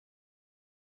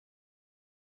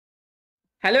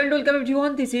Hello and welcome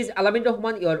everyone. This is Alamin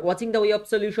Rahaman. You are watching the Way of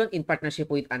Solution in partnership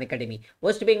with Unacademy,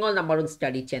 West Bengal number one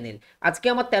study channel. আজকে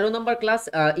আমার 13 নম্বর class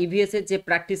EVS এর যে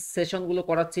practice সেশনগুলো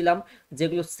করাচ্ছিলাম,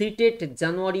 যেগুলো CTET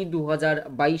জানুয়ারি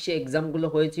 2022 এক্সামগুলো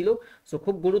হয়েছিল। So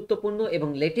খুব গুরুত্বপূর্ণ এবং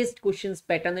latest questions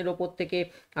প্যাটার্নের ওপর থেকে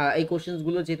এই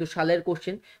কোশ্চেন্সগুলো যেহেতু সালের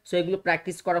কোশ্চেন, সো এগুলো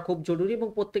প্র্যাকটিস করা খুব জরুরি এবং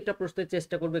প্রত্যেকটা প্রশ্নের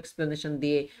চেষ্টা করবো এক্সপ্লেনেশন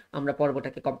দিয়ে আমরা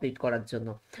পর্বটাকে কমপ্লিট করার জন্য।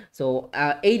 সো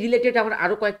এই রিলেটেড আমার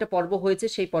আরও কয়েকটা পর্ব হয়েছে,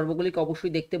 সেই পর্বগুলিকে অবশ্যই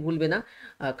দেখতে ভুলবে না,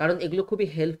 কারণ এগুলো খুবই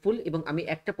হেল্পফুল এবং আমি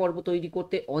একটা পর্ব তৈরি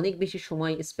করতে অনেক বেশি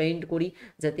সময় স্পেন্ড করি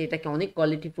যাতে এটাকে অনেক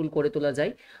কোয়ালিটিফুল করে তোলা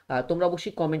যায়। তোমরা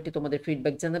অবশ্যই কমেন্টে তোমাদের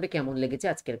ফিডব্যাক জানাবে কেমন লেগেছে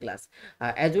আজকের ক্লাস।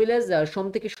 অ্যাজ ওয়েল অ্যাজ সোম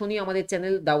থেকে শনি আমাদের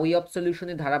চ্যানেল দ্য ওয়ে অফ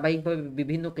সলিউশনে ধারাবাহিকভাবে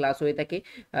বিভিন্ন ক্লাস হয়ে থাকে,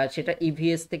 সেটা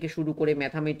ইভিএস থেকে শুরু করে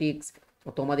ম্যাথামেটিক্স,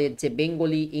 তোমাদের যে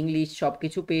বেঙ্গলি, ইংলিশ সব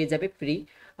কিছু পেয়ে যাবে ফ্রি।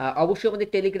 অবশ্যই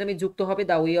আমাদের টেলিগ্রামে যুক্ত হবে,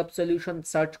 the way of solution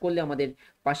search করলে আমাদের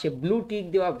পাশে ব্লু টিক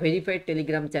দেওয়া ভেরিফাইড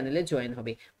টেলিগ্রাম চ্যানেলে জয়েন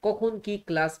হবে। কখন কি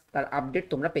ক্লাস তার আপডেট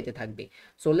তোমরা পেতে থাকবে।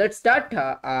 So let's start.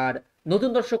 আর নতুন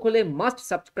দর্শক হলে must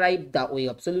subscribe the way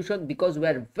of solution because we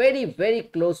are very very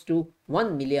close two 1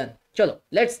 million. চলো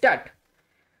let's start.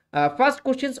 First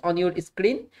questions on your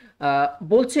screen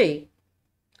বলছে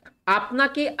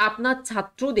আপনাকে আপনার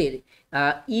ছাত্রদের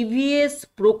ইভিএস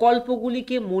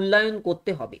প্রকল্পগুলিকে মূল্যায়ন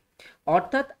করতে হবে।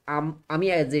 অর্থাৎ আমি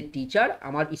অ্যাজ এ টিচার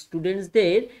আমার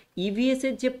স্টুডেন্টসদের ইভিএস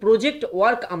এর যে প্রজেক্ট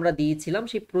ওয়ার্ক আমরা দিয়েছিলাম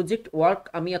সেই প্রজেক্ট ওয়ার্ক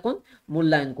আমি এখন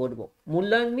মূল্যায়ন করব।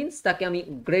 মূল্যায়ন মিন্স তাকে আমি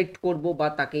গ্রেড করব বা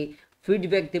তাকে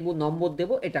ফিডব্যাক দেব, নম্বর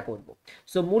দেব, এটা করব।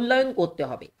 সো মূল্যায়ন করতে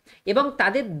হবে এবং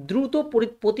তাদের দ্রুত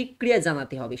প্রতিক্রিয়া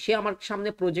জানাতে হবে। সে আমার সামনে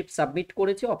প্রজেক্ট সাবমিট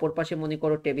করেছে, অপর পাশে মনে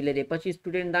করো টেবিলের এপাশে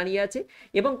স্টুডেন্ট দাঁড়িয়ে আছে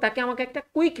এবং তাকে আমাকে একটা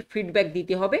কুইক ফিডব্যাক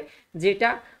দিতে হবে যেটা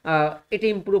এটা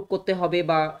ইমপ্রুভ করতে হবে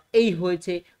বা এই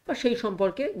হয়েছে বা সেই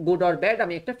সম্পর্কে গুড অর ব্যাড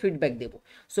আমি একটা ফিডব্যাক দেব।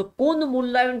 সো কোন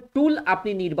মূল্যায়ন টুল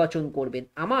আপনি নির্বাচন করবেন?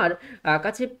 আমার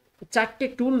কাছে 4টে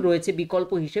টুল রয়েছে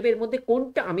বিকল্প হিসেবে, এর মধ্যে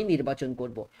কোনটা আমি নির্বাচন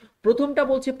করব। প্রথমটা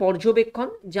বলছে পর্যবেক্ষণ,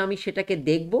 যে আমি সেটাকে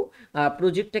দেখব,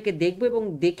 প্রজেক্টটাকে দেখব এবং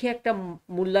দেখে একটা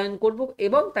মূল্যায়ন করব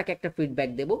এবং তাকে একটা ফিডব্যাক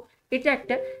দেব, এটা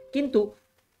একটা। কিন্তু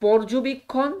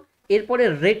পর্যবেক্ষণ, এরপরে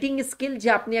রেটিং স্কেল, যে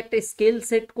আপনি একটা স্কেল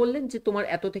সেট করলেন যে তোমার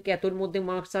এত থেকে এতর মধ্যে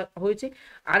মার্কস হয়েছে,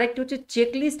 আরেকটা হচ্ছে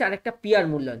চেকলিস্ট, আর একটা পিয়ার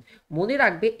মূল্যায়ন। মনে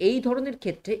রাখবে এই ধরনের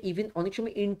ক্ষেত্রে ইভেন অনেক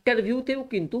সময় ইন্টারভিউতেও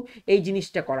কিন্তু এই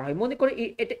জিনিসটা করা হয়। মনে করে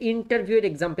এটা ইন্টারভিউয়ের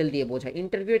এক্সাম্পল দিয়ে বোঝায়।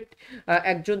 ইন্টারভিউ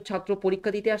একজন ছাত্র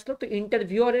পরীক্ষা দিতে আসলো, তো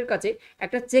ইন্টারভিউয়ারের কাছে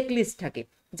একটা চেকলিস্ট থাকে।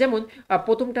 যেমন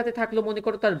প্রথমটাতে থাকলো মনে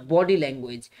করো তার বডি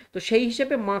ল্যাঙ্গুয়েজ, তো সেই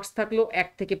হিসেবে মার্কস থাকলো 1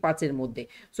 থেকে 5-এর মধ্যে।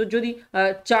 সো যদি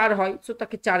 4 হয় সো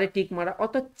তাকে 4-এ টিক মারা,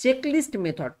 অর্থাৎ চেকলিস্ট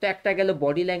মেথড। তো একটা গেল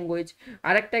বডি ল্যাঙ্গুয়েজ,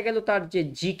 আরেকটা গেল তার যে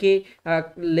জিকে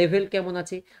লেভেল কেমন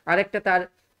আছে, আরেকটা তার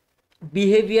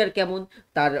বিহেভিয়ার কেমন,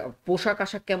 তার পোশাক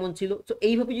আশাক কেমন ছিল। তো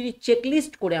এইভাবে যদি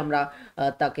চেকলিস্ট করে আমরা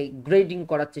তাকে গ্রেডিং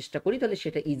করার চেষ্টা করি তাহলে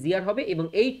সেটা ইজিয়ার হবে এবং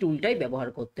এই টুলটাই ব্যবহার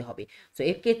করতে হবে। সো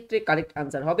এক্ষেত্রে কারেক্ট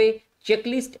আনসার হবে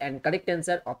checklist and correct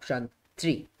answer option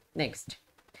 3। Next,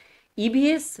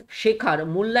 EVS শেখার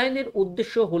মূল্যায়নের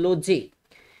উদ্দেশ্য হলো যে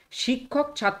শিক্ষক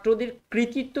ছাত্রদের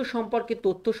কৃতিত্ব সম্পর্কে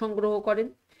তথ্য সংগ্রহ করেন।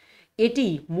 এটি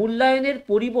মূল্যায়নের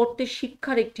পরিবর্তে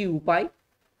শিক্ষার একটি উপায়।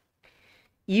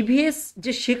 ইভিএস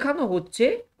যে শেখানো হচ্ছে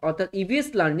অর্থাৎ ইভিএস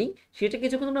লার্নিং, সেটাকে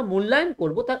যখন আমরা মূল্যায়ন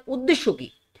করব তার উদ্দেশ্য কি?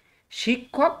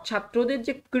 শিক্ষক ছাত্রদের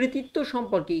যে কৃতিত্ব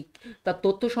সম্পর্কে তার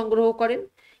তথ্য সংগ্রহ করেন।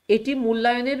 এটি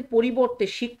মূল্যায়নের পরিবর্তে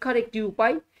শিক্ষার একটি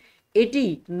উপায়। এটি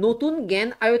নতুন জ্ঞান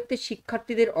আয়ত্তে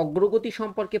শিক্ষার্থীদের অগ্রগতি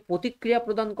সম্পর্কে প্রতিক্রিয়া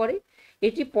প্রদান করে।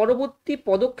 এটি পরবর্তী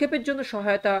পদক্ষেপের জন্য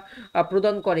সহায়তা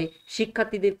প্রদান করে।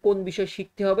 শিক্ষার্থীদের কোন বিষয়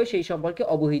শিখতে হবে সেই সম্পর্কে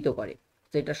অবহিত করে।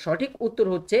 তো এটা সঠিক উত্তর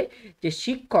হচ্ছে যে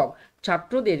শিক্ষক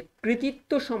ছাত্রদের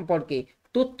কৃতিত্ব সম্পর্কে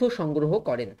তথ্য সংগ্রহ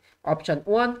করেন। Option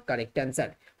 1 correct answer.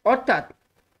 অর্থাৎ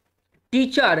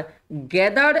teacher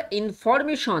gather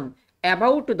information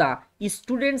about the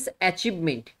students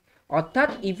achievement. অর্থাৎ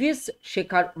ইভিএস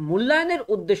শেখার মূল্যায়নের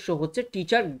উদ্দেশ্য হচ্ছে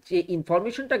টিচার যে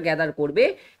ইনফরমেশনটা গ্যাদার করবে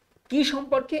কি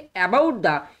সম্পর্কে, অ্যাবাউট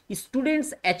দ্য স্টুডেন্টস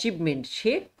অ্যাচিভমেন্ট,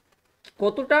 সে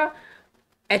কতটা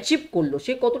অ্যাচিভ করলো,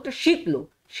 সে কতটা শিখলো,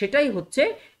 সেটাই হচ্ছে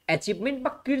অ্যাচিভমেন্ট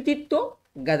বা কৃতিত্ব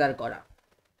গ্যাদার করা।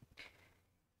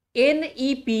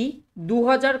 এনইপি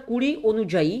 2020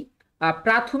 অনুযায়ী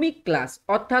প্রাথমিক ক্লাস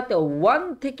অর্থাৎ 1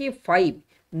 থেকে 5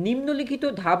 নিম্নলিখিত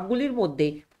ধাপগুলির মধ্যে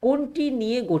কোনটি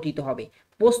নিয়ে গঠিত হবে?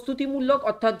 প্রস্তুতিমূলক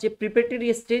অর্থাৎ যে প্রিপারেটরি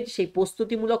স্টেজ সেই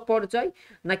প্রস্তুতিমূলক পর্যায়,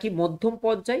 নাকি মধ্যম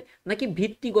পর্যায়, নাকি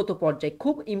ভিত্তিগত পর্যায়?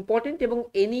 খুব ইম্পর্টেন্ট এবং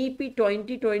এনইপি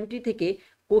 2020 থেকে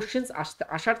কোশ্চেন্স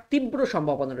আসার তীব্র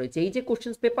সম্ভাবনা রয়েছে। এই যে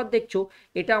কোশ্চেন্স পেপার দেখছো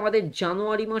এটা আমাদের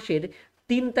জানুয়ারি মাসের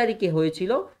 3 তারিখে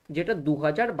হয়েছিল, যেটা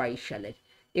 2022 সালের,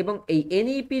 এবং এই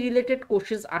এনইপি রিলেটেড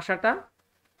কোশ্চেন্স আসাটা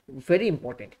ভেরি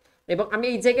ইম্পর্টেন্ট। এবং আমি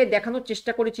এই জায়গায় দেখানোর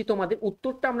চেষ্টা করেছি তোমাদের,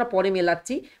 উত্তরটা আমরা পরে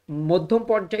মেলাচ্ছি, মধ্যম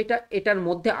পর্যায়টা এটার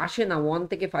মধ্যে আসে না 1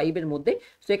 থেকে 5 এর মধ্যে।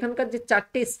 তো এখানকার যে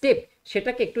 4টে স্টেপ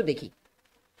সেটাকে একটু দেখি।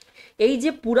 এই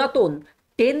যে পুরাতন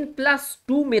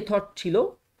 10+2 মেথড ছিল,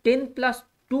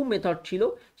 10+2 মেথড ছিল,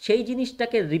 সেই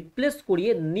জিনিসটাকে রিপ্লেস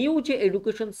করিয়ে নিউ যে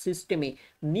এডুকেশন সিস্টেমে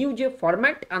নিউ যে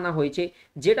ফরম্যাট আনা হয়েছে,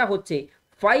 যেটা হচ্ছে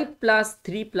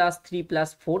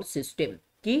 5+3+3+4 সিস্টেম।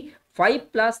 কি?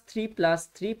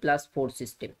 5+3+3+4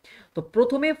 সিস্টেম। তো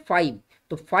প্রথমে 5,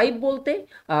 তো 5 বলতে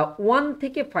 1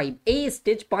 থেকে 5 এই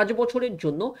স্টেজ 5 বছরের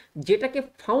জন্য, যেটাকে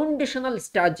ফাউন্ডেশনাল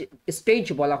স্টেজ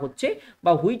বলা হচ্ছে,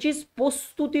 বা হুইচ ইজ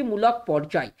প্রস্তুতিমূলক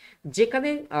পর্যায়, যেখানে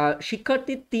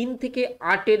শিক্ষার্থীর 3 থেকে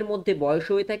 8-এর মধ্যে বয়স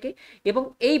হয়ে থাকে এবং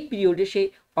এই পিরিয়ডে সে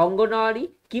অঙ্গনওয়াড়ি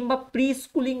কিংবা প্রি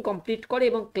স্কুলিং কমপ্লিট করে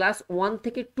এবং ক্লাস 1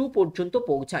 থেকে 2 পর্যন্ত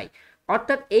পৌঁছায়।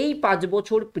 অর্থাৎ এই 5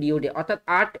 বছর পিরিয়ডে, অর্থাৎ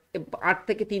 8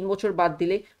 থেকে 3 বছর বাদ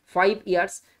দিলে 5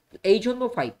 ইয়ার্স, এই জন্য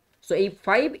 5। সো এই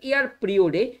 5 ইয়ার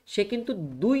পিরিয়ডে সে কিন্তু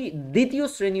দ্বিতীয়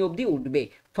শ্রেণী অবধি উঠবে,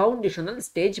 ফাউন্ডেশনাল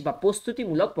স্টেজ বা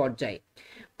প্রস্তুতিমূলক পর্যায়ে।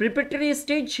 প্রিপারেটরি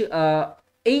স্টেজ,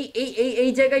 এই এই এই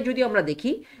এই জায়গায় যদি আমরা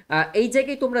দেখি, এই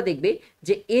জায়গায় তোমরা দেখবে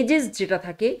যে এজেস যেটা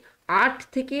থাকে 8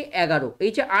 থেকে 11,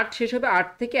 এই যে 8 শেষ হবে 8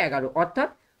 থেকে 11, অর্থাৎ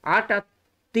 8 আর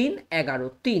 3 11,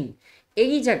 3।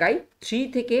 এই জায়গায় 3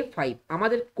 থেকে 5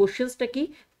 আমাদের কোশ্চেন্সটা কি?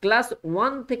 ক্লাস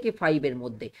 1 থেকে 5 এর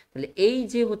মধ্যে। তাহলে এই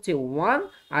যে হচ্ছে 1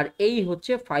 আর এই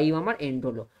হচ্ছে 5 আমার এন্ড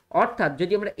হলো। অর্থাৎ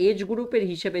যদি আমরা এজ গ্রুপের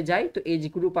হিসেবে যাই, তো এজ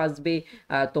গ্রুপ আসবে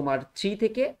তোমার 3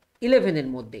 থেকে 11 এর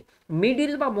মধ্যে।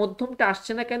 মিডিল বা মধ্যমটা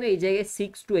আসছে না কেন? এই জায়গায়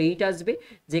 6 to 8 আসবে,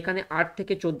 যেখানে 8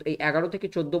 থেকে 14, এই 11 থেকে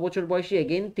 14 বছর বয়সী,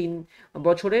 এগেন 3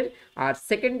 বছরের। আর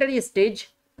সেকেন্ডারি স্টেজ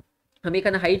আমি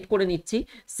এখানে হাইড করে নিচ্ছি,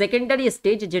 সেকেন্ডারি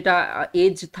স্টেজ যেটা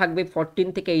এজ থাকবে 14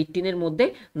 থেকে 18 এর মধ্যে,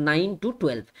 9 to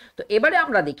 12। তো এবারে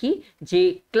আমরা দেখি যে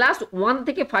ক্লাস 1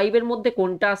 থেকে 5 এর মধ্যে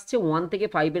কোনটা আসছে। 1 থেকে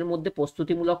 5 এর মধ্যে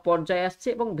প্রস্তুতিমূলক পর্যায়ে আসছে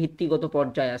এবং ভিত্তিগত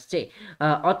পর্যায়ে আসছে,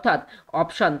 অর্থাৎ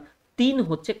অপশান 3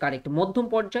 হচ্ছে কারেক্ট। মধ্যম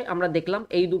পর্যায়ে আমরা দেখলাম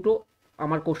এই দুটো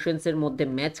আমার কোশ্চেন্সের মধ্যে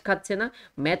ম্যাচ খাচ্ছে না,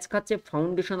 ম্যাচ খাচ্ছে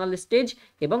ফাউন্ডেশনাল স্টেজ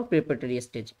এবং প্রিপারেটরি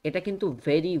স্টেজ। এটা কিন্তু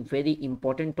ভেরি ভেরি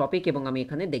ইম্পর্টেন্ট টপিক এবং আমি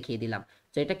এখানে দেখিয়ে দিলাম,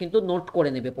 তো এটা কিন্তু নোট করে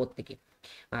নেবে প্রত্যেকে।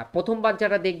 প্রথমবার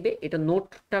যারা দেখবে এটা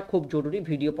নোটটা খুব জরুরি,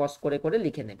 ভিডিও পজ করে করে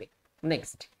লিখে নেবে।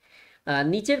 নেক্সট,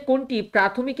 নিচের কোনটি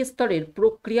প্রাথমিক স্তরের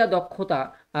প্রক্রিয়া দক্ষতা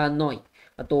নয়?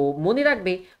 তো মনে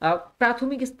রাখবে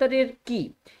প্রাথমিক স্তরের কি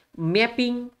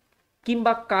ম্যাপিং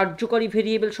কিংবা কার্যকরী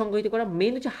ভেরিয়েবল সংজ্ঞায়িত করা।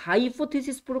 মেন হচ্ছে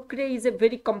হাইপোথিসিস প্রক্রিয়া is a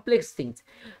very complex things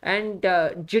and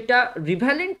যেটা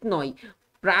রিভ্যালেন্ট নয়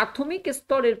প্রাথমিক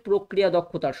স্তরের প্রক্রিয়া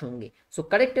দক্ষতার সঙ্গে। সো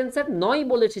কারেক্ট অ্যান্সার নয়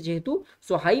বলেছে যেহেতু,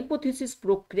 সো হাইপোথিসিস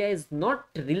প্রক্রিয়া is not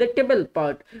relatable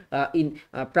part in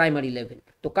primary level.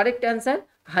 তো কারেক্ট অ্যান্সার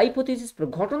হাইপোথিসিস,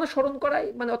 ঘটনা স্মরণ করাই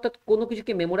মানে অর্থাৎ কোনো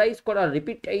কিছুকে মেমোরাইজ করা,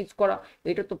 রিপিটাইজ করা,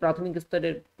 এটা তো প্রাথমিক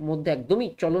স্তরের মধ্যে একদমই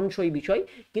চলনসই বিষয়।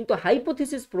 কিন্তু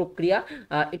হাইপোথিসিস প্রক্রিয়া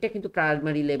এটা কিন্তু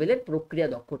প্রাইমারি লেভেলের প্রক্রিয়া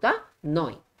দক্ষতা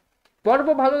নয়। পর্ব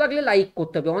ভালো লাগলে লাইক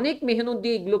করতে হবে, অনেক মেহনত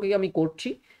দিয়ে এগুলোকে আমি করছি,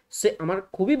 সে আমার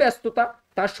খুবই ব্যস্ততা,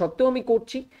 তার সত্ত্বেও আমি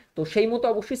করছি। তো সেই মতো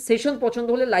অবশ্যই সেশন পছন্দ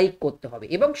হলে লাইক করতে হবে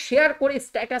এবং শেয়ার করে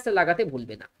স্ট্যাটাসে লাগাতে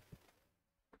ভুলবে না।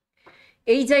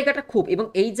 এই জায়গাটা খুব, এবং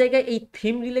এই জায়গায় এই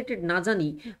থিম রিলেটেড না জানি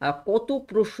কত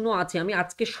প্রশ্ন আছে, আমি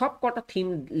আজকে সব কটা থিম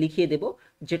লিখিয়ে দেব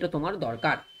যেটা তোমার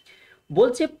দরকার।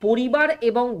 বলছে পরিবার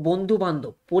এবং বন্ধু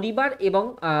বান্ধব, পরিবার এবং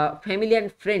ফ্যামিলি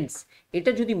অ্যান্ড ফ্রেন্ডস,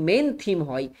 এটা যদি মেন থিম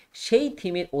হয় সেই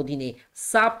থিমের অধীনে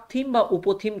সাব থিম বা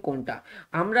উপথিম কোনটা?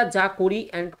 আমরা যা করি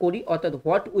অ্যান্ড করি, অর্থাৎ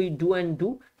what we do and do,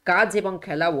 কাজ এবং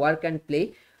খেলা, work and play,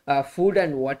 food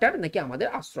and water, নাকি আমাদের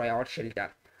আশ্রয় আর শেল্টার?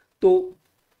 তো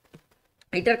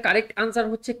এটার কারেক্ট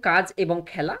আনসার হচ্ছে কাজ এবং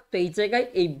খেলা। তো এই জায়গায়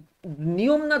এই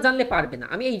নিয়ম না জানলে পারবে না।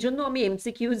 আমি এই জন্য আমি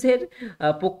এমসিকিউজের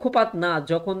পক্ষপাত না,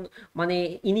 যখন মানে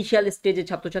ইনিশিয়াল স্টেজে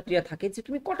ছাত্রছাত্রীরা থাকে যে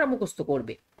তুমি কটা মুখস্থ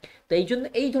করবে। তো এই জন্য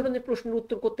এই ধরনের প্রশ্নের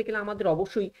উত্তর করতে গেলে আমাদের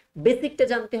অবশ্যই বেসিকটা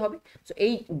জানতে হবে। সো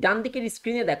এই ডান দিকের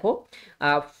স্ক্রিনে দেখো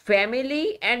ফ্যামিলি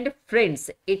অ্যান্ড ফ্রেন্ডস,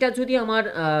 এটা যদি আমার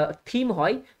থিম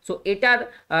হয়, সো এটার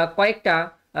কয়েকটা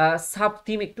সাব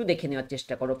থিম একটু দেখে নেওয়ার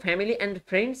চেষ্টা করো। ফ্যামিলি অ্যান্ড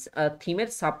ফ্রেন্ডস থিমের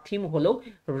সাব থিম হলো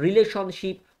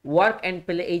রিলেশনশিপ, ওয়ার্ক অ্যান্ড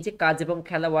প্লে, এই যে কাজ এবং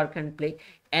খেলা, work and play,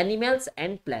 animals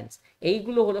and plants,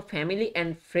 এইগুলো হলো ফ্যামিলি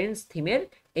অ্যান্ড ফ্রেন্ডস থিমের,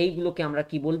 এইগুলোকে আমরা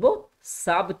কি বলবো?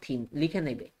 Sub theme. লিখে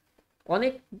নেবে,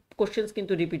 অনেক কোশ্চেন্স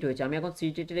কিন্তু রিপিট হয়েছে, আমি এখন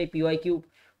সিটেটের এই পিওয়াইকিউ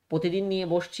প্রতিদিন নিয়ে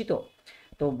বসছি, তো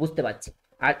তো বুঝতে পারছি।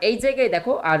 আর এই জায়গায়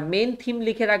দেখো আর মেন থিম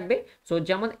লিখে রাখবে। সো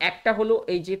যেমন একটা হলো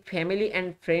এই যে ফ্যামিলি অ্যান্ড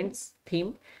ফ্রেন্ডস থিম,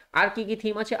 আর কি কি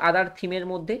থিম আছে আদার থিমের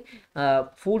মধ্যে?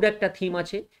 ফুড একটা থিম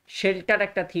আছে, শেল্টার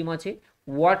একটা থিম আছে,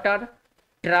 water,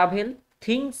 travel,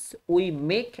 things we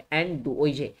make and do,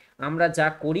 ওই যে আমরা যা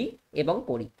করি এবং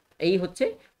করি, এই হচ্ছে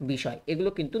বিষয়। এগুলো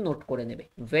কিন্তু নোট করে নেবে,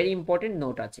 ভেরি ইম্পর্টেন্ট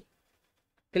নোট আছে।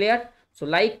 Clear? So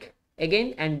like again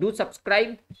and do subscribe.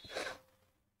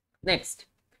 Next,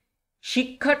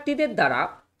 শিক্ষার্থীদের দ্বারা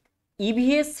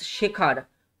ইভিএস শেখার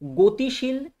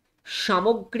গতিশীল,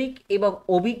 সামগ্রিক এবং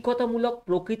অভিজ্ঞতামূলক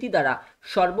প্রকৃতি দ্বারা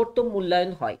সর্বোত্তম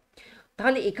মূল্যায়ন হয়।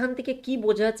 তাহলে এখান থেকে কি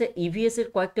বোঝা যাচ্ছে, ইভিএস এর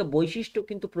কয়েকটা বৈশিষ্ট্য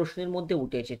কিন্তু প্রশ্নের মধ্যে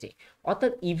উঠে এসেছে।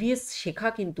 অর্থাৎ ইভিএস শেখা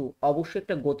কিন্তু অবশ্যই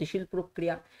একটা গতিশীল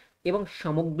প্রক্রিয়া এবং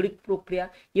সামগ্রিক প্রক্রিয়া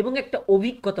এবং একটা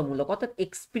অভিজ্ঞতামূলক, অর্থাৎ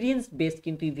এক্সপিরিয়েন্স বেসড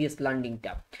কিন্তু ইভিএস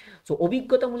লার্নিংটা। সো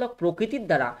অভিজ্ঞতামূলক প্রকৃতির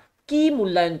দ্বারা কি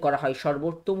মূল্যায়ন করা হয়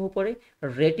সর্বোত্তম উপরে?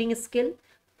 রেটিং স্কেল,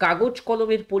 কাগজ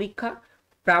কলমের পরীক্ষা,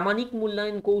 প্রামাণিক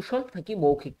মূল্যায়ন কৌশল নাকি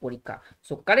মৌখিক পরীক্ষা?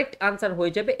 সো কারেক্ট আনসার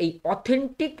হয়ে যাবে এই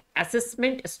অথেন্টিক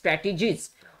অ্যাসেসমেন্ট স্ট্র্যাটেজিস,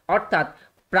 অর্থাৎ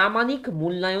প্রামাণিক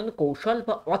মূল্যায়ন কৌশল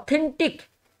বা অথেন্টিক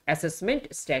অ্যাসেসমেন্ট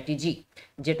স্ট্র্যাটেজি,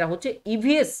 যেটা হচ্ছে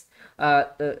ইভিএস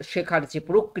শেখার যে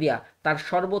প্রক্রিয়া তার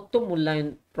সর্বোত্তম মূল্যায়ন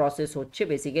প্রসেস হচ্ছে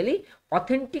basically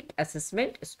authentic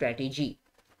assessment strategy.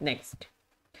 Next,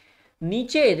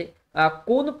 নিচের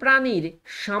কোন প্রাণীর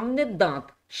সামনের দাঁত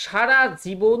সারা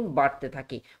জীবন বাড়তে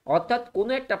থাকে? অর্থাৎ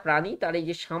কোনো একটা প্রাণী তার এই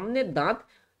যে সামনের দাঁত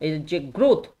এর যে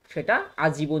গ্রোথ সেটা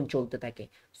আজীবন চলতে থাকে।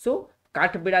 সো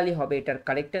কাঠবিড়ালি হবে এটার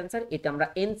কারেক্ট অ্যান্সার। এটা আমরা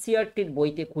এনসিইআরটির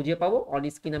বইতে খুঁজে পাবো। অন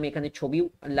স্ক্রিন আমি এখানে ছবিও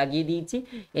লাগিয়ে দিয়েছি।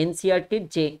 এনসিইআরটির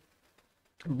যে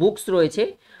বুকস রয়েছে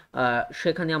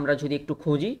সেখানে আমরা যদি একটু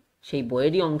খুঁজি সেই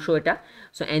বইয়েরই অংশ এটা।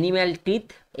 সো অ্যানিম্যাল টিথ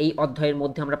এই অধ্যায়ের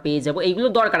মধ্যে আমরা পেয়ে যাব। এইগুলো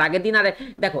দরকার আগের দিন। আর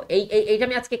দেখো এইটা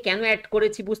আমি আজকে কেন অ্যাড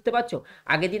করেছি বুঝতে পারছো?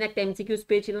 আগের দিন একটা এমসিকিউস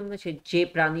পেয়েছিলাম না, সে যে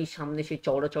প্রাণীর সামনে সে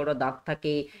চওড়া চওড়া দাঁত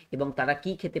থাকে এবং তারা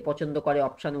কি খেতে পছন্দ করে।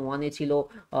 অপশান 1-এ ছিল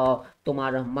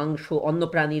তোমার মাংস, অন্য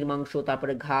প্রাণীর মাংস,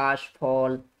 তারপরে ঘাস,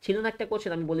 ফল। ছিল না একটা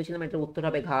কোশ্চেন? আমি বলেছিলাম এটার উত্তর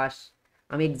হবে ঘাস।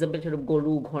 আমি এক্সাম্পল স্বরূপ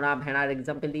গরু, ঘোড়া, ভেড়ার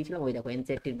এক্সাম্পল দিয়েছিলাম। ওই দেখো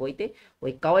এনসিইআরটির বইতে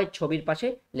ওই কাউয়ের ছবির পাশে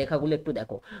লেখাগুলো একটু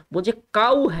দেখো। বলছে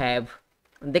কাউ হ্যাভ,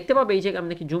 দেখতে পাবে এই জায়গায়। আমি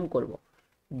নাকি জুম করব,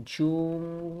 জুম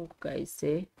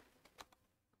কাইসে,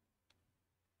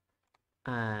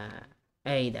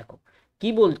 এই দেখো কি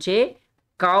বলছে,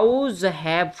 cows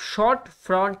have short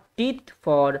front teeth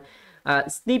for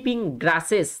snipping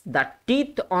grasses, the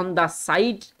teeth on the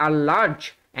side R large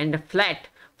and flat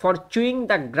for chewing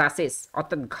the grasses.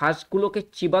 অর্থাৎ ঘাসগুলোকে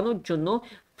চিবানোর জন্য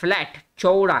ফ্ল্যাট,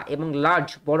 চওড়া এবং লার্জ,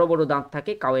 বড় বড় দাঁত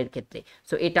থাকে কাউয়ের ক্ষেত্রে।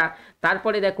 সো এটা।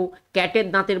 তারপরে দেখো ক্যাটের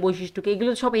দাঁতের বৈশিষ্ট্য,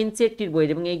 এগুলো সব এনসিইআরটির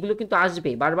বইয়ের এবং এইগুলো কিন্তু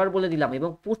আসবে, বারবার বলে দিলাম, এবং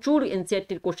প্রচুর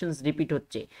এনসিইআরটির কোশ্চেন্স রিপিট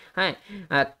হচ্ছে। হ্যাঁ,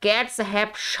 cats have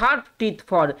sharp teeth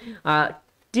for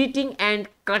treating and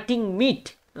cutting meet.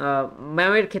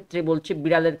 ম্যামের ক্ষেত্রে বলছে,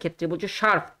 বিড়ালের ক্ষেত্রে বলছে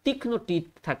শার্প, তীক্ষ্ণ টিথ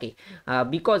থাকে,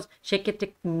 বিকজ সেক্ষেত্রে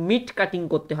মিট কাটিং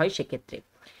করতে হয় সেক্ষেত্রে।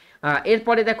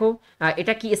 এরপরে দেখো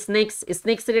এটা কি, স্নেকস।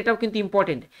 স্নেকসের এটাও কিন্তু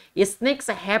important. Snake's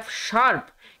have sharp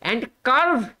and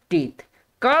curve teeth,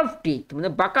 curve teeth মানে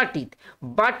বাঁকা teeth,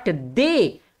 but they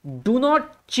do not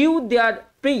chew there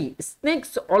pre.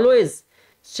 Snake's always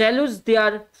স্যালুজ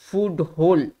their food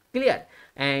whole. Clear?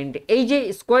 And এই যে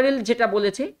স্কোয়ারেল যেটা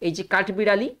বলেছে, এই যে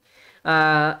কাঠবিড়ালি,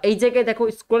 এই জায়গায় দেখো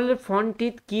squirrel front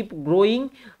teeth keep growing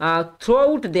through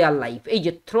out their life. এই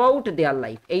যে থ্রু আউট দেয়ার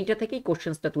লাইফ, এইটা থেকেই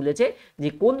কোশ্চেন্সটা তুলেছে যে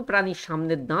কোন প্রাণীর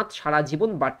সামনের দাঁত সারা জীবন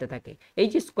বাড়তে থাকে। এই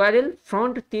যে squirrel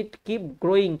front teeth keep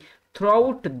growing through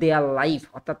out their life,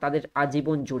 অর্থাৎ তাদের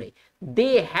আজীবন জুড়ে। They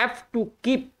have to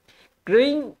keep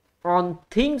growing on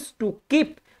things to keep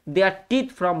there teeth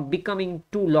from becoming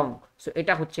two long. So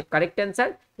এটা হচ্ছে কারেক্ট অ্যান্সার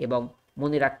এবং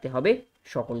মনে রাখতে হবে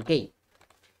সকলকেই।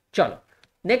 চলো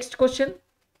নেক্সট কোশ্চেন।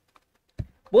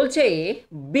 বলছে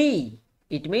বি,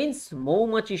 ইট মিনস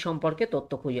মৌমাছি সম্পর্কে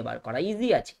তথ্য খুঁজে বার করা। ইজি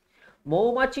আছে।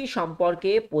 মৌমাছি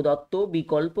সম্পর্কে প্রদত্ত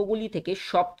বিকল্পগুলি থেকে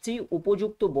সবচেয়ে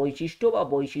উপযুক্ত বৈশিষ্ট্য বা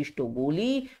বৈশিষ্ট্যগুলি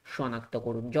শনাক্ত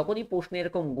করুন। যখনই প্রশ্নে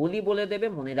এরকম গুলি বলে দেবে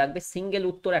মনে রাখবে সিঙ্গেল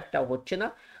উত্তর একটাও হচ্ছে না,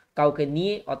 কাউকে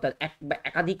নিয়ে, অর্থাৎ এক বা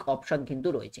একাধিক অপশন কিন্তু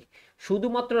রয়েছে।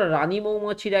 শুধুমাত্র রানী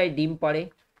মৌমাছিরাই ডিম পাড়ে।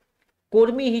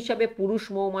 কর্মী হিসাবে পুরুষ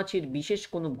মৌমাছির বিশেষ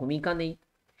কোনো ভূমিকা নেই।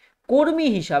 কর্মী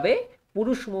হিসাবে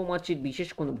পুরুষ মৌমাছির বিশেষ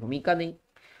কোনো ভূমিকা নেই।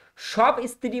 সব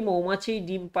স্ত্রী মৌমাছি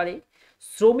ডিম পাড়ে।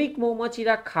 শ্রমিক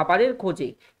মৌমাছিরা খাবারের খোঁজে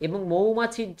এবং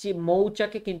মৌমাছির যে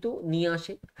মৌচাকে কিন্তু নিয়ে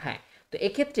আসে। হ্যাঁ, তো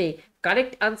এক্ষেত্রে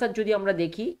কারেক্ট আনসার যদি আমরা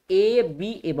দেখি এ,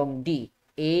 বি এবং ডি,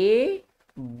 এ,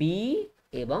 বি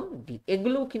এবং ডি,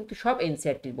 এগুলোও কিন্তু সব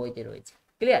এনসিইআরটির বইতে রয়েছে।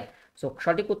 ক্লিয়ার? সো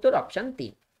সঠিক উত্তর অপশন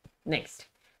 3। নেক্সট,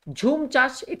 ঝুম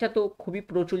চাষ। এটা তো খুবই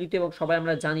প্রচলিত এবং সবাই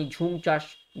আমরা জানি ঝুম চাষ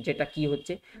যেটা কি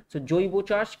হচ্ছে। সো জৈব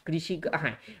চাষ, কৃষি।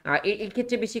 হ্যাঁ, এর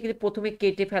ক্ষেত্রে বেসিক্যালি প্রথমে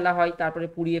কেটে ফেলা হয়, তারপরে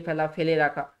পুড়িয়ে ফেলা, ফেলে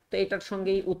রাখা। তো এটার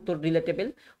সঙ্গেই উত্তর relatable.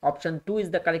 Option 2 is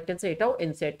the correct answer. এটাও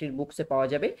এনসিইআরটির বুকসে পাওয়া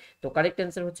যাবে। তো কারেক্ট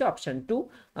অ্যান্সার হচ্ছে অপশন 2।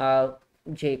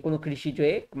 যে কোনো কৃষিজ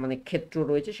মানে ক্ষেত্র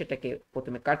রয়েছে সেটাকে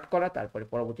প্রথমে কাট করা, তারপরে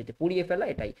পরবর্তীতে পুড়িয়ে ফেলা,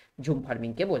 এটাই ঝুম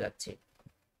ফার্মিংকে বোঝাচ্ছে।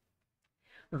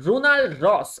 রোনাল্ড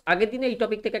রস, আগের দিনে এই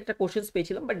টপিক থেকে একটা কোশ্চেন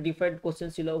পেয়েছিলাম, বাট ডিফারেন্ট কোশ্চেন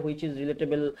ছিল হুইচ ইজ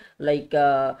রিলেটেবল, লাইক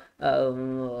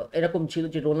এরকম ছিল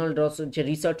যে রোনাল্ড রস যে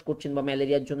রিসার্চ করছেন বা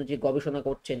ম্যালেরিয়ার জন্য যে গবেষণা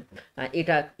করছেন,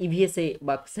 এটা ইভিএসএ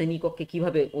বা শ্রেণীকক্ষে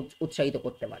কিভাবে উৎসাহিত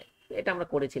করতে পারে, এটা আমরা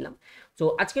করেছিলাম। তো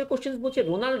আজকের কোশ্চেন বলছে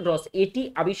রোনাল্ড রস এটি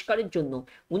আবিষ্কারের জন্য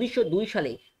 1902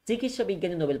 সালে চিকিৎসা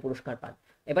বিজ্ঞানে নোবেল পুরস্কার পান।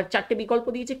 এবার চারটে বিকল্প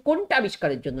দিয়েছে কোনটা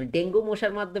আবিষ্কারের জন্য, ডেঙ্গু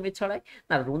মশার মাধ্যমে ছড়ায়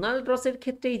না, রোনাল্ড রসের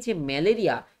ক্ষেত্রে এই যে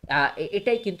ম্যালেরিয়া,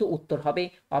 এটাই কিন্তু উত্তর হবে,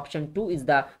 option 2 is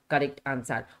the correct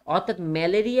answer. অর্থাৎ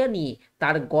ম্যালেরিয়া নিয়ে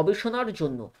তার গবেষণার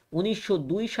জন্য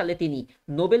 1902 সালে তিনি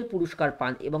নোবেল পুরস্কার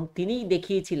পান এবং তিনিই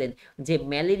দেখিয়েছিলেন যে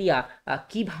ম্যালেরিয়া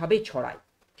কিভাবে ছড়ায়।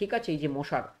 ঠিক আছে, এই যে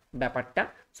মশার ব্যাপারটা।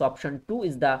 So option 2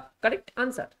 is the correct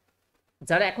answer.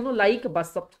 যারা এখনো লাইক বা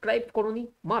সাবস্ক্রাইব করনি,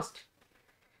 মাস্ট।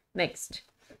 নেক্সট,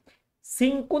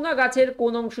 সিঙ্কোনা গাছের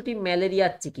কোন অংশটি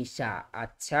ম্যালেরিয়ার চিকিৎসা?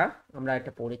 আচ্ছা, আমরা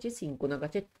এটা পড়েছি, সিঙ্কোনা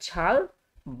গাছের ছাল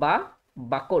বা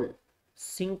বাকল।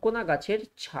 সিঙ্কোনা গাছের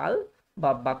ছাল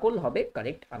বা বাকল হবে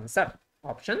কারেক্ট আনসার।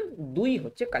 অপশন 2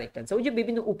 হচ্ছে কারেক্ট আনসার। ওই যে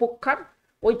বিভিন্ন উপক্ষার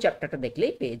ওই চ্যাপ্টারটা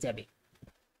দেখলেই পেয়ে যাবে।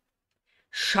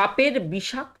 সাপের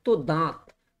বিষাক্ত দাঁত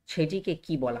সেটিকে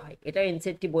কি বলা হয়? এটা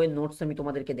এনসিইআরটি বইয়ের নোটস আমি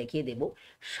তোমাদেরকে দেখিয়ে দেব।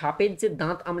 সাপের যে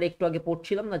দাঁত আমরা একটু আগে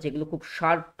পড়ছিলাম না, যেগুলো খুব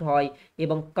শার্প হয়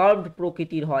এবং কার্ভড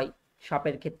প্রকৃতির হয়,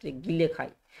 সাপের ক্ষেত্রে গিলে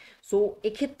খায়। সো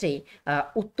এক্ষেত্রে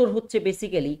উত্তর হচ্ছে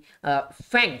basically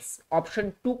fangs. Option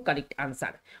 2 correct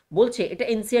answer. বলছে এটা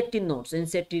এনসিইআরটির নোটস,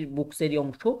 এনসিইআরটির বুকসেরই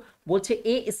অংশ। বলছে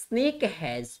এ স্নেক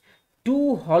হ্যাজ 2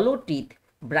 হলো টিথ,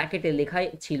 ব্র্যাকেটে লেখা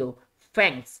ছিল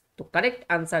ফ্যাংস। তো correct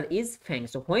answer is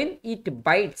fangs. When it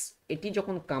bytes, এটি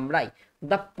যখন কামড়ায়,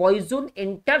 the poison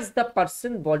enters the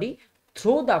person body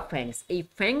through the fangs, এই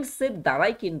ফ্যাংসের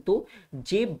দ্বারাই কিন্তু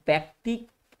যে ব্যক্তি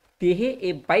দেহে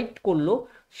এ বাইট করলো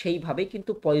সেইভাবে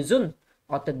কিন্তু পয়জন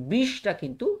অর্থাৎ বিষটা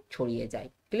কিন্তু ছড়িয়ে যায়।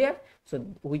 Clear? So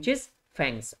which is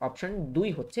fangs. Option 2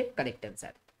 হচ্ছে কারেক্ট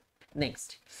অ্যান্সার। নেক্সট,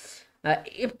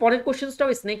 এর পরের কোশ্চেনটাও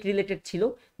স্নেক রিলেটেড ছিল।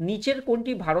 নিচের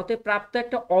কোনটি ভারতে প্রাপ্ত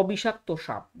একটা অবিষাক্ত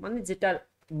সাপ, মানে যেটা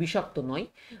বিষাক্ত নয়,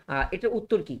 এটার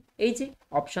উত্তর কি? এই যে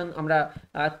অপশন আমরা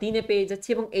 3-এ পেয়ে যাচ্ছি,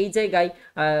 এবং এই জায়গায়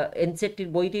এনসিইআরটির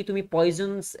বইতেই তুমি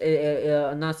পয়জনস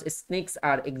না স্নেকস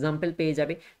আর এক্সাম্পল পেয়ে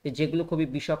যাবে, যেগুলো খুবই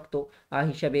বিষাক্ত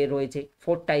হিসাবে রয়েছে।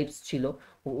 4 টাইপস ছিল।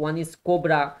 ওয়ান ইজ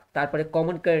কোবরা, তারপরে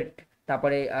কমন কার্ট,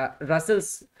 তারপরে Russell's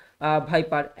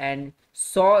viper and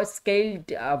saw skilled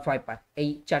viper. এই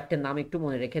চারটে নাম একটু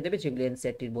মনে রেখে দেবে, যেগুলো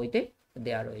এনসিইআরটির বইতে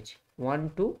দেওয়া রয়েছে, 1,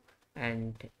 2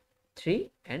 and 3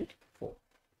 and 4।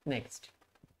 Next,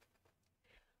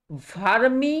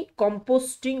 vermi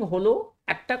composting হলো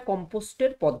একটা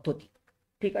কম্পোস্টের পদ্ধতি।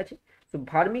 ঠিক আছে, তো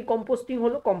ভার্মি কম্পোস্টিং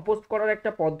হলো কম্পোস্ট করার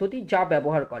একটা পদ্ধতি যা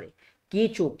ব্যবহার করে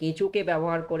কেঁচো, কেঁচোকে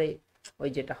ব্যবহার করে ওই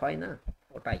যেটা হয় না,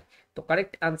 ওটাই। তো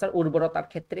কারেক্ট আনসার উর্বরতার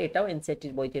ক্ষেত্রে, এটাও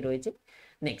এনসিইআরটির বইতে রয়েছে।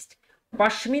 নেক্সট,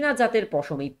 পশমিনা জাতের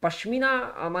পশম, এই পশমিনা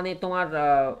মানে তোমার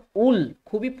উল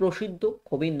খুবই প্রসিদ্ধ,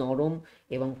 খুবই নরম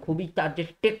এবং খুবই তার যে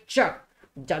টেক্সচার,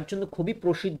 যার জন্য খুবই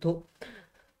প্রসিদ্ধ,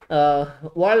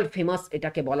 ওয়ার্ল্ড ফেমাস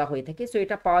এটাকে বলা হয়ে থাকে। সো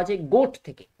এটা পাওয়া যায় গোট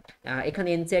থেকে। এখানে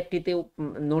এনসিইআরটিতেও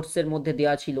নোটসের মধ্যে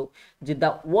দেওয়া ছিল যে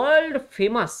the world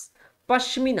famous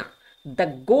pashmina, the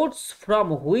goat's from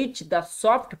which the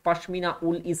soft pashmina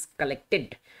ul is collected.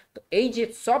 তো এই যে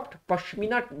সফট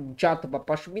পশমিনা জাত বা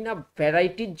পশমিনা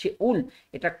ভ্যারাইটির যে উল,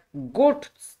 এটা গোট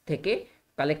থেকে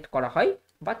কালেক্ট করা হয়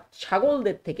বা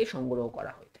ছাগলদের থেকে সংগ্রহ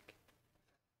করা হয়ে থাকে।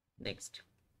 নেক্সট,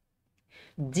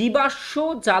 জীবাশ্ম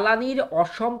জ্বালানির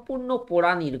অসম্পূর্ণ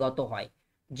পোড়া নির্গত হয়।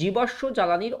 জীবাশ্ম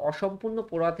জ্বালানির অসম্পূর্ণ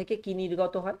পোড়া থেকে কি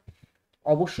নির্গত হয়?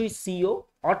 অবশ্যই সিও।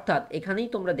 অর্থাৎ এখানেই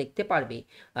তোমরা দেখতে পারবে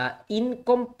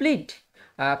incomplete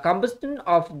combustion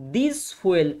of this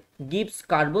fuel gives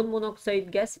carbon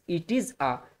monoxide gas. It is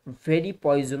a very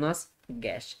poisonous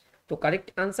gas. তো কারেক্ট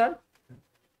আনসার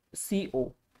সিও।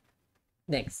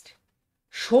 নেক্সট,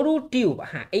 সরু টিউব,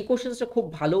 হ্যাঁ এই কোশ্চেনটা খুব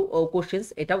ভালো কোশ্চেন,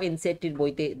 এটাও এনসিইআরটির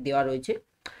বইতে দেওয়া রয়েছে।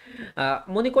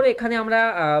 মনে করে এখানে আমরা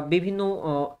বিভিন্ন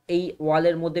এই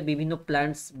ওয়ালের মধ্যে বিভিন্ন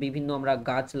প্ল্যান্টস, বিভিন্ন আমরা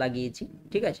গাছ লাগিয়েছি,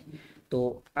 ঠিক আছে। তো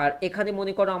আর এখানে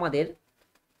মনে করো আমাদের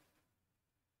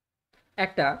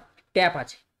একটা ট্যাপ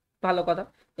আছে, ভালো কথা,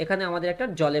 এখানে আমাদের একটা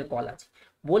জলের কল আছে।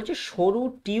 বলছে সরু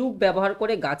টিউব ব্যবহার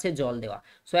করে গাছে জল দেওয়া।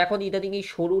 সো এখন ইদানিং এই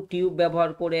সরু টিউব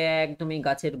ব্যবহার করে একদম এই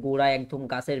গাছের গোড়ায়, একদম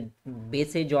গাছের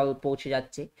বেসে জল পৌঁছে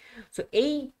যাচ্ছে। সো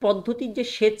এই পদ্ধতির যে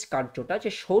সেচ কার্যটা,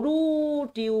 যে সরু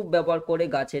টিউব ব্যবহার করে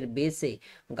গাছের বেসে,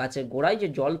 গাছের গোড়ায় যে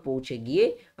জল পৌঁছে গিয়ে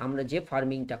আমরা যে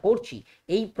ফার্মিংটা করছি,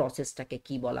 এই প্রসেসটাকে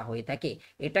কি বলা হয়ে থাকে?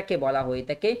 এটাকে বলা হয়ে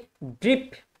থাকে ড্রিপ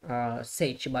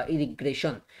সেচ বা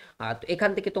ইরিগ্রেশন। তো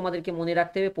এখান থেকে তোমাদেরকে মনে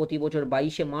রাখতে হবে প্রতি বছর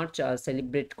 22শে মার্চ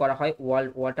সেলিব্রেট করা হয়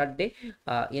ওয়ার্ল্ড ওয়াটার ডে,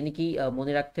 ইয়ানি কি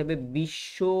মনে রাখতে হবে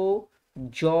বিশ্ব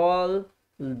জল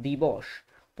দিবস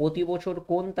প্রতি বছর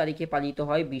কোন তারিখে পালিত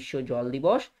হয় বিশ্ব জল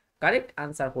দিবস? কারেক্ট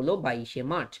আনসার হলো 22শে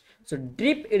মার্চ। সো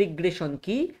ড্রিপ ইরিগ্রেশন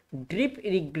কি? Drip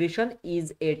ইরিগ্রেশন is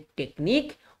a technique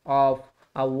of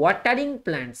watering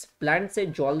প্ল্যান্টসে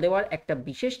জল দেওয়ার একটা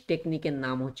বিশেষ টেকনিকের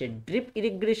নাম হচ্ছে drip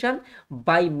ইরিগ্রেশন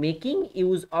by making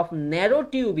use of narrow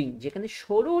tubing, যেখানে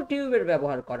সরু টিউবের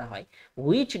ব্যবহার করা হয়,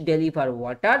 which deliver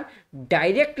water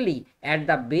directly at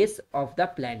the base of the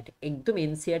plant. একদম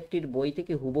এনসিআরটির বই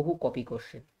থেকে হুবহু কপি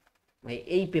কোশ্চেন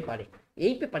এই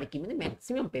পেপারে কি মানে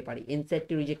ম্যাক্সিমাম পেপারে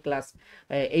এনসিআরটির যে ক্লাস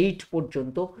 8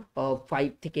 পর্যন্ত,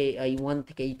 5 থেকে 1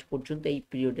 থেকে 8 পর্যন্ত এই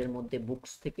পিরিয়ডের মধ্যে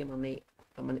বুকস থেকে মানে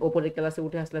ওপরের ক্লাসে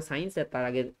উঠে আসলে সায়েন্স, আর তার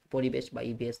আগের পরিবেশ বা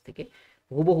ইভিএস থেকে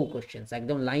হুবহু কোশ্চেন্স,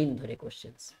 একদম লাইন ধরে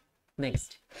কোশ্চেন্স।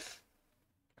 নেক্সট,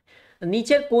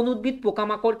 নিচের কোন উদ্ভিদ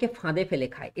পোকামাকড়কে ফাঁদে ফেলে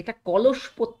খায়? এটা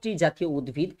কলসপত্রী জাতীয়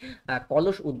উদ্ভিদ।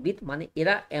 কলস উদ্ভিদ মানে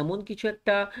এরা এমন কিছু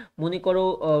একটা, মনে করো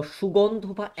সুগন্ধ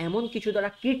বা এমন কিছু দ্বারা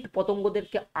কীট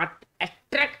পতঙ্গদেরকে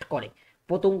অ্যাট্রাক্ট করে,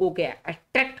 পতঙ্গকে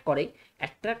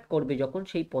অ্যাট্রাক্ট করবে যখন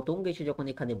সেই পতঙ্গ এসে যখন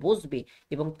এখানে বসবে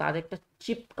এবং তার একটা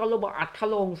চিপকালো বা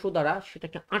আঠালো অংশ দ্বারা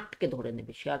সেটাকে আটকে ধরে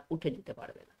নেবে, সে আর উঠে যেতে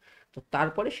পারবে না। তো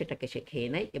তারপরে সেটাকে সে খেয়ে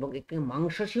নেয় এবং একটি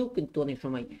মাংসাশীও কিন্তু অনেক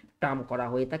সময় টার্ম করা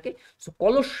হয়ে থাকে। সো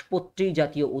কলসপত্রী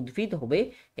জাতীয় উদ্ভিদ হবে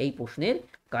এই প্রশ্নের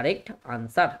কারেক্ট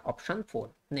আনসার, অপশন 4।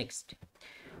 নেক্সট,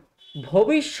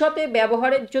 ভবিষ্যতে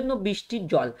ব্যবহারের জন্য বৃষ্টির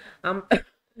জল,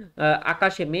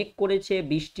 আকাশে মেঘ করেছে,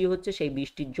 বৃষ্টি হচ্ছে, সেই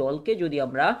বৃষ্টির জলকে যদি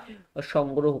আমরা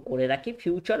সংগ্রহ করে রাখি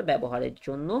ফিউচার ব্যবহারের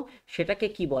জন্য, সেটাকে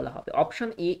কি বলা হবে? অপশন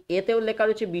এতেও লেখা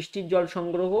রয়েছে বৃষ্টির জল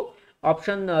সংগ্রহ,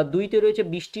 অপশন 2তে রয়েছে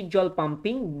বৃষ্টির জল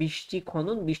পাম্পিং, বৃষ্টি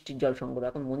খনন, বৃষ্টির জল সংগ্রহ।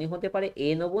 এখন মনে হতে পারে এ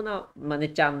নেবো না মানে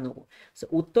 4 নেবো।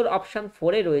 উত্তর অপশন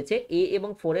 4-এ রয়েছে। এ এবং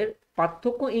 4-এর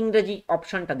পার্থক্য ইংরেজি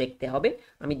অপশনটা দেখতে হবে,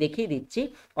 আমি দেখিয়ে দিচ্ছি।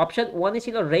 অপশন 1-এ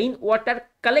ছিল রেইন ওয়াটার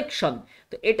কালেকশন,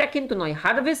 তো এটা কিন্তু নয়,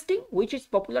 harvesting which is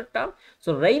popular term. So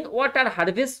rain water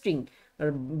harvesting,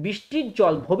 বৃষ্টির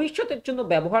জল ভবিষ্যতের জন্য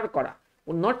ব্যবহার করা,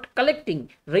 not collecting.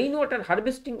 Rain water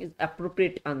harvesting is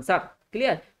appropriate answer,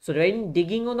 clear? So rain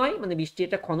ডিগিংও নয়, মানে বৃষ্টি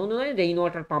এটা খননও নয়, রেইন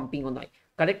ওয়াটার পাম্পিংও নয়।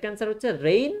 কারেক্ট অ্যান্সার হচ্ছে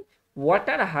রেইন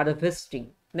ওয়াটার হারভেস্টিং।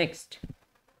 নেক্সট,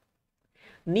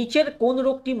 নিচের কোন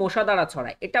রোগটি মশা দ্বারা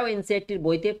ছড়ায়? এটাও এনসিআরটির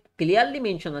বইতে ক্লিয়ারলি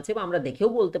মেনশন আছে বা আমরা দেখেও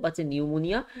বলতে পারছি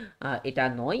নিউমোনিয়া, এটা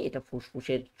নয়, এটা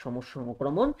ফুসফুসের সমস্যা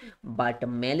সংক্রমণ, but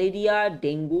malaria,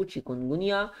 dengue,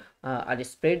 chikungunya R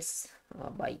spreads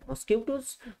by মসকিউটোস।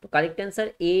 তো কারেক্ট অ্যান্সার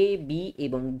এ, বি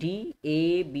এবং ডি। এ,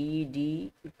 বি, ডি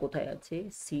কোথায় আছে?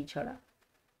 সি ছাড়া,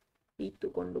 এই তো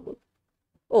গন্ডগোল।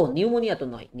 ও নিউমোনিয়া তো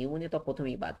নয়, নিউমোনিয়া তো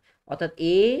প্রথমেই বাদ, অর্থাৎ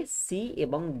এ, সি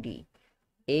এবং ডি,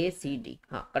 এ, সি, ডি।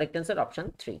 হ্যাঁ, কারেক্ট অ্যান্সার অপশন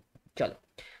 3। চলো,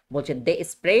 বলছে দে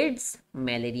স্প্রেডস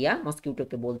ম্যালেরিয়া,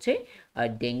 মসকিউটোকে বলছে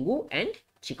ডেঙ্গু অ্যান্ড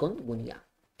চিকনগুনিয়া।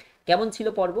 কেমন ছিল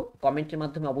পর্ব? কমেন্টের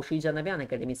মাধ্যমে অবশ্যই জানাবে।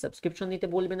 আনএকাডেমি সাবস্ক্রিপশন নিতে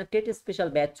বলবে না, টেট স্পেশাল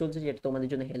ব্যাচ চলছে যেটা তোমাদের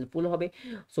জন্য হেল্পফুল হবে।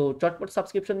 সো চটপট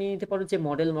সাবস্ক্রিপশন নিয়ে নিতে পারো। যে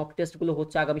মডেল মক টেস্টগুলো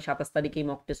হচ্ছে আগামী 27 তারিখেই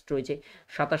মক টেস্ট রয়েছে,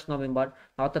 27 নভেম্বর,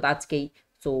 অর্থাৎ আজকেই।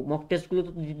 সো মক টেস্টগুলো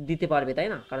তো দিতে পারবে তাই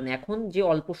না? কারণ এখন যে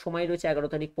অল্প সময় রয়েছে, 11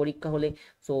 তারিখ পরীক্ষা হলে,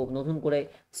 সো নতুন করে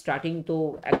স্টার্টিং তো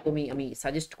একদমই আমি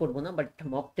সাজেস্ট করবো না, বাট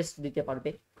মক টেস্ট দিতে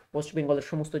পারবে ওয়েস্ট বেঙ্গলের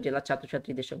সমস্ত জেলার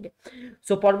ছাত্রছাত্রীদের সঙ্গে।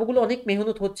 সো পর্বগুলো অনেক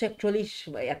মেহনত হচ্ছে অ্যাকচুয়ালি,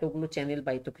 এতগুলো চ্যানেল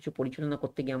বা এত কিছু পরিচালনা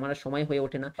করতে গিয়ে আমার সময় হয়ে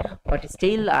ওঠে না, but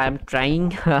still I am trying.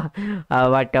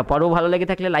 But পর্ব ভালো লেগে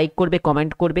থাকলে লাইক করবে,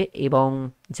 কমেন্ট করবে এবং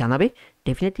জানাবে।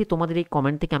 ডেফিনেটলি তোমাদের এই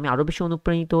কমেন্ট থেকে আমি আরও বেশি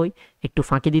অনুপ্রাণিত হই। একটু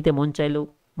ফাঁকি দিতে মন চাইলেও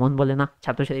মন বলে না,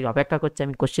 ছাত্রছাত্রীর অপেক্ষা করছে,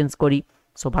 আমি কোশ্চেন্স করি,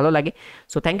 সো ভালো লাগে।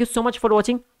 So thank you so much for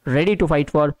watching, ready to fight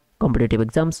for competitive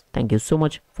exams. Thank you so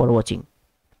much for watching.